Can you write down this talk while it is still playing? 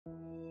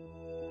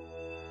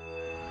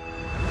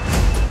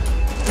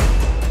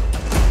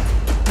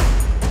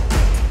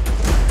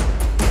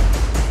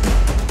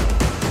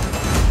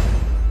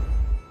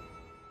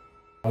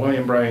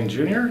Bryan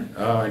Jr.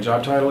 My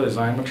job title is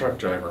I'm a truck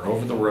driver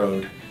over the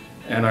road,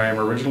 and I am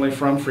originally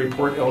from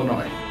Freeport,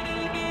 Illinois.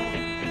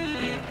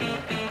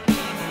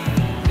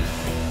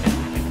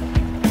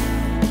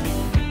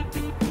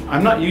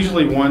 I'm not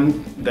usually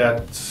one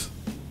that's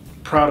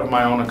proud of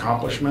my own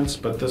accomplishments,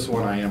 but this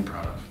one I am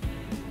proud of,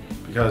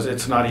 because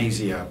it's not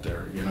easy out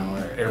there. You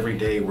know, every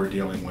day we're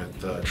dealing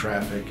with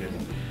traffic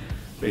and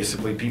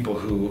basically people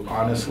who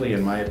honestly,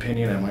 in my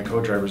opinion and my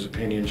co-driver's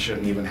opinion,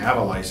 shouldn't even have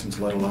a license,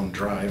 let alone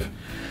drive.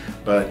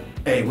 But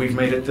hey, we've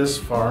made it this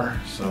far,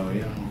 so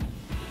you know,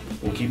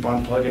 we'll keep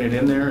on plugging it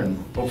in there, and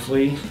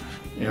hopefully,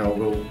 you know,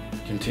 we'll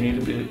continue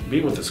to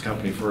be with this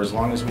company for as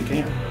long as we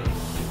can.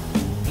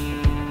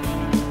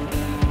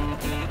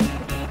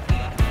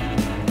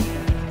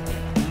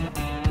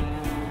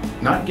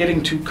 Not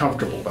getting too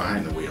comfortable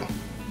behind the wheel.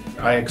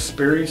 I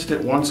experienced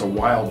it once a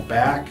while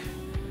back.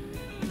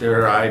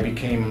 There I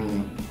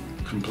became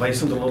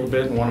complacent a little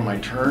bit in one of my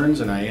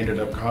turns, and I ended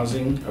up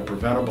causing a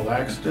preventable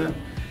accident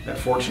that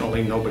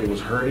fortunately nobody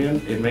was hurt in.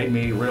 It made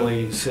me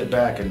really sit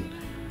back and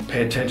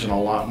pay attention a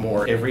lot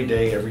more every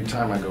day, every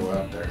time I go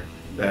out there.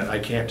 That I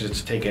can't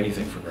just take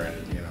anything for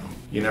granted, you know.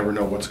 You never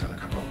know what's going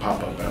to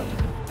pop up out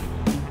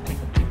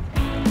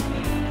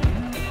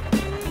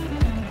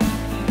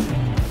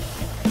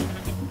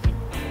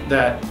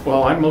there.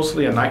 Well, I'm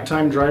mostly a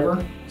nighttime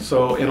driver,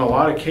 so in a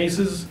lot of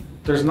cases,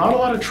 there's not a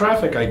lot of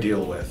traffic I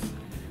deal with.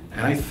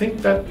 And I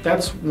think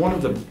that's one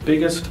of the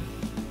biggest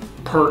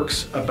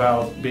perks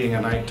about being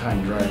a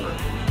nighttime driver.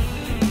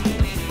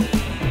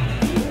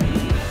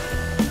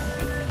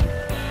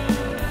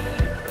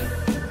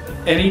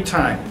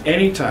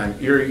 Anytime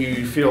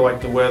you feel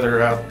like the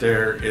weather out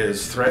there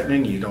is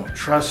threatening, you don't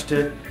trust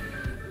it,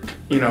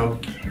 you know,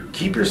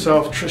 keep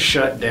yourself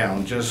shut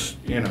down. Just,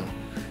 you know,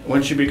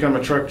 once you become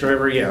a truck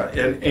driver, yeah,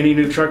 and any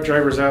new truck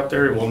drivers out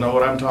there will know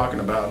what I'm talking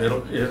about.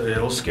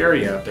 It'll scare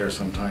you out there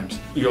sometimes.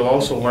 You'll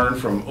also learn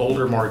from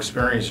older, more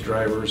experienced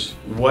drivers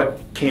what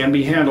can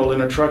be handled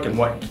in a truck and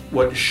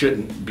what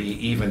shouldn't be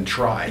even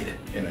tried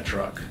in a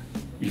truck.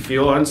 You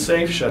feel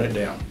unsafe, shut it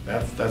down.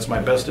 That's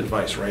my best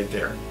advice right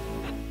there.